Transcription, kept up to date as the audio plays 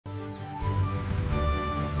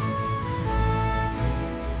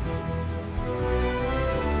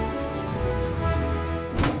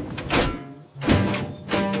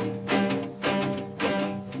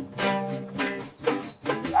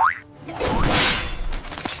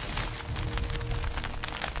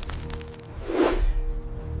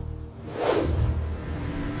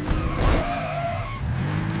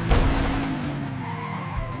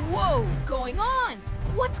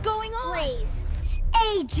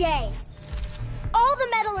J. All the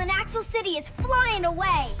metal in Axle City is flying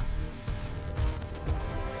away.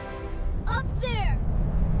 Up there!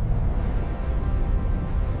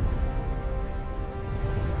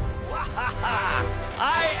 Wahaha!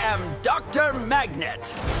 I am Dr.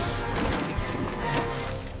 Magnet.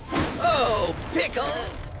 Oh,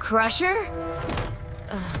 Pickles! Crusher?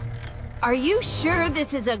 Are you sure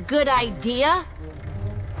this is a good idea?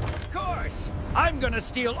 Of course! I'm gonna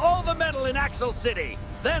steal all the metal in Axle City.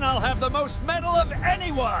 Then I'll have the most metal of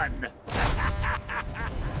anyone!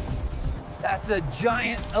 That's a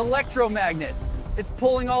giant electromagnet. It's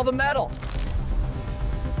pulling all the metal.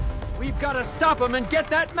 We've got to stop him and get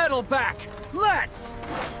that metal back. Let's!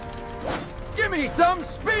 Give me some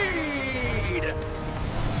speed!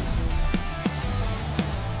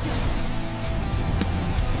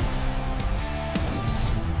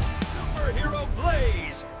 Superhero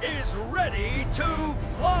Blaze is ready to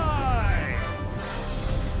fly!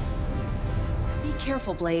 Be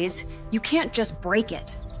careful, Blaze. You can't just break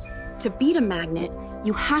it. To beat a magnet,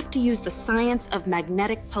 you have to use the science of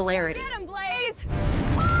magnetic polarity. Get him, Blaze!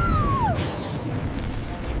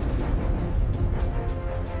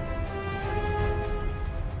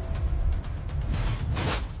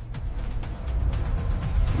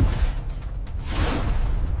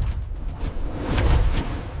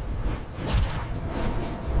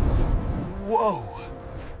 Whoa!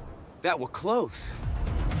 That was close.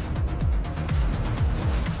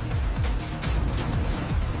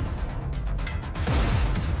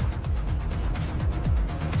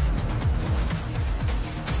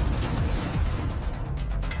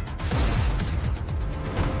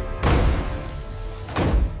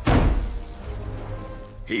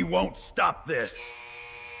 He won't stop this.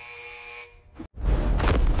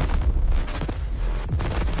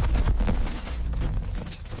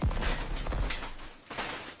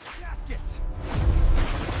 Gaskets!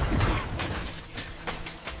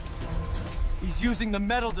 He's using the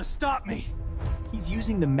metal to stop me. He's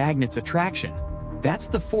using the magnet's attraction. That's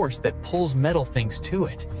the force that pulls metal things to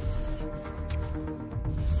it.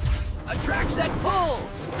 Attracts that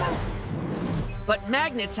pulls! But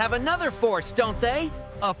magnets have another force, don't they?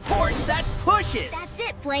 A force that pushes! That's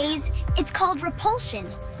it, Blaze. It's called repulsion.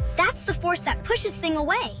 That's the force that pushes things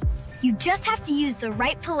away. You just have to use the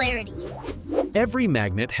right polarity. Every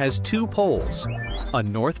magnet has two poles, a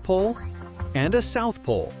north pole and a south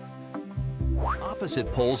pole.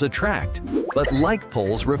 Opposite poles attract, but like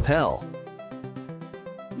poles repel.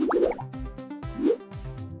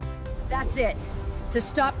 That's it. To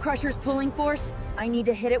stop Crusher's pulling force, I need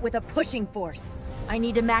to hit it with a pushing force. I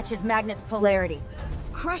need to match his magnet's polarity.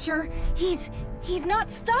 Crusher, he's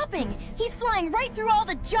not stopping. He's flying right through all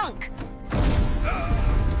the junk.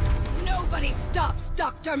 Nobody stops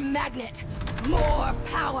Dr. Magnet. More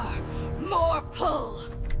power, more pull.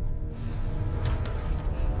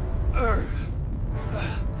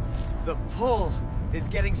 The pull is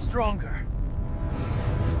getting stronger.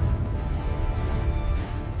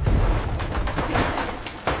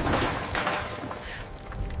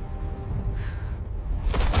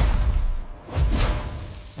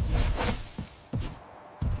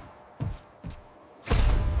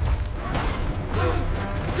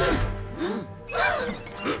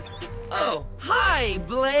 Oh, hi,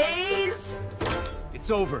 Blaze!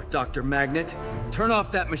 It's over, Dr. Magnet. Turn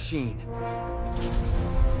off that machine.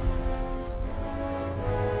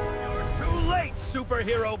 You're too late,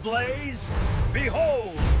 Superhero Blaze!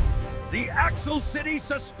 Behold, the Axle City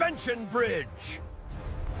Suspension Bridge!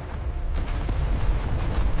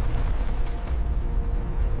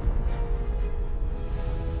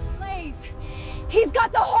 Blaze, he's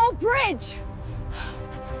got the whole bridge.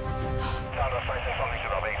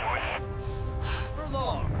 For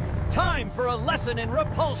long, time for a lesson in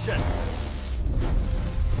repulsion!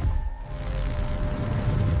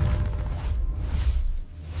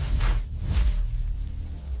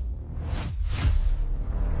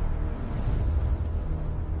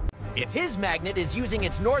 If his magnet is using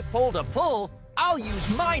its north pole to pull, I'll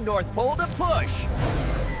use my north pole to push.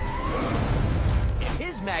 If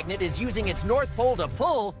his magnet is using its north pole to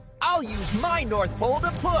pull, I'll use my north pole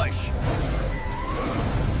to push.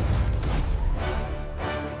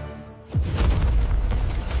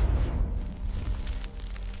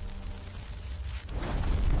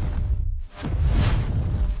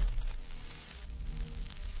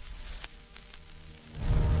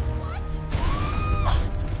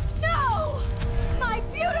 No! My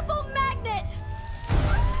beautiful magnet!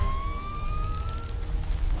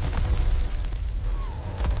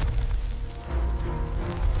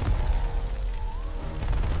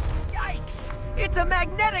 Yikes! It's a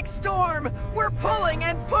magnetic storm! We're pulling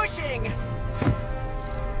and pushing!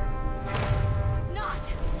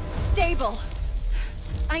 stable.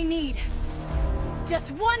 I need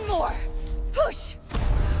just one more push.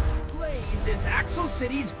 Blaze is Axel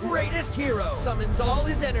City's greatest hero. Summons all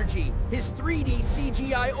his energy, his 3D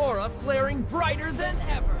CGI aura flaring brighter than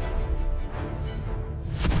ever.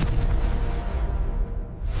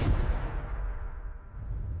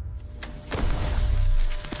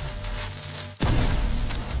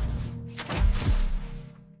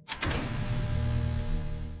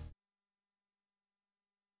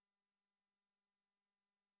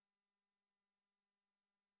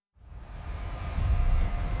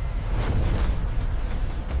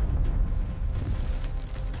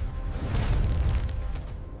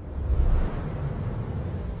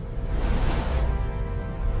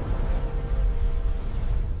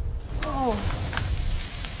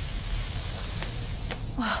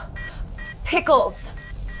 Pickles!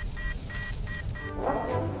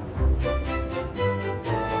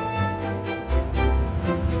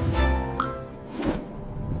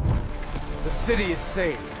 The city is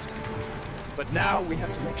saved. But now we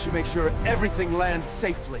have to make sure everything lands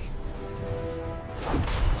safely.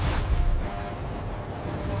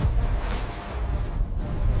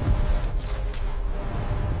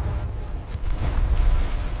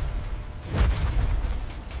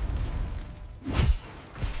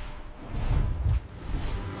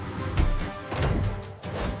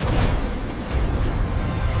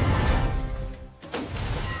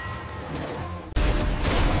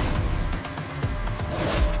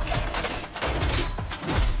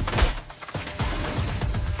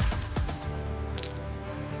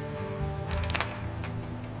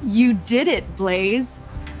 You did it, Blaze.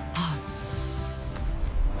 Boss.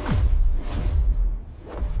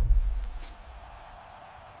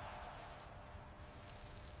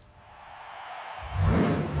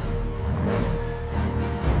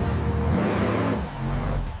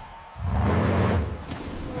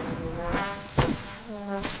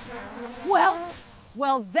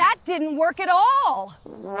 Well, that didn't work at all!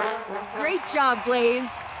 Great job, Blaze.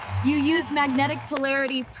 You used magnetic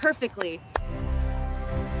polarity perfectly.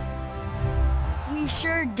 We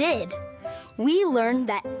sure did. We learned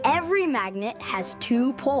that every magnet has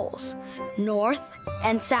two poles, north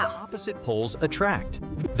and south. Opposite poles attract.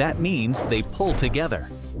 That means they pull together.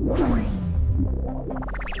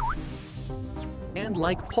 And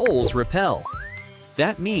like poles repel.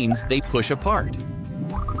 That means they push apart.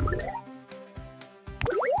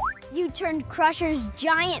 You turned Crusher's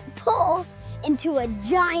giant pull into a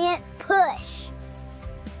giant push.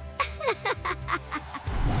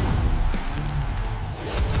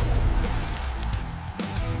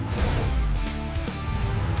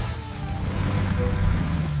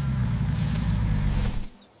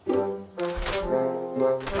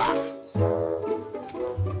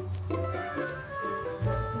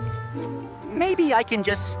 Maybe I can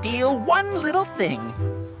just steal one little thing.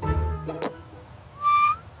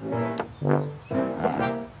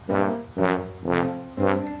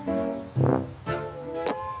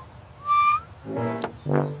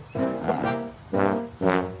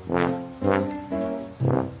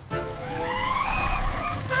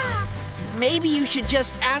 Maybe you should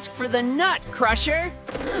just ask for the nut, Crusher.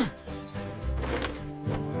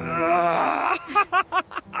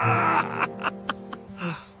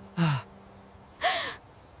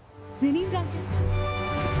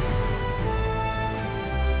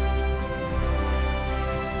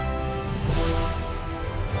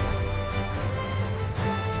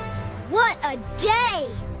 What a day!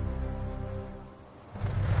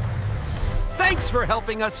 Thanks for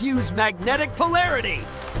helping us use magnetic polarity!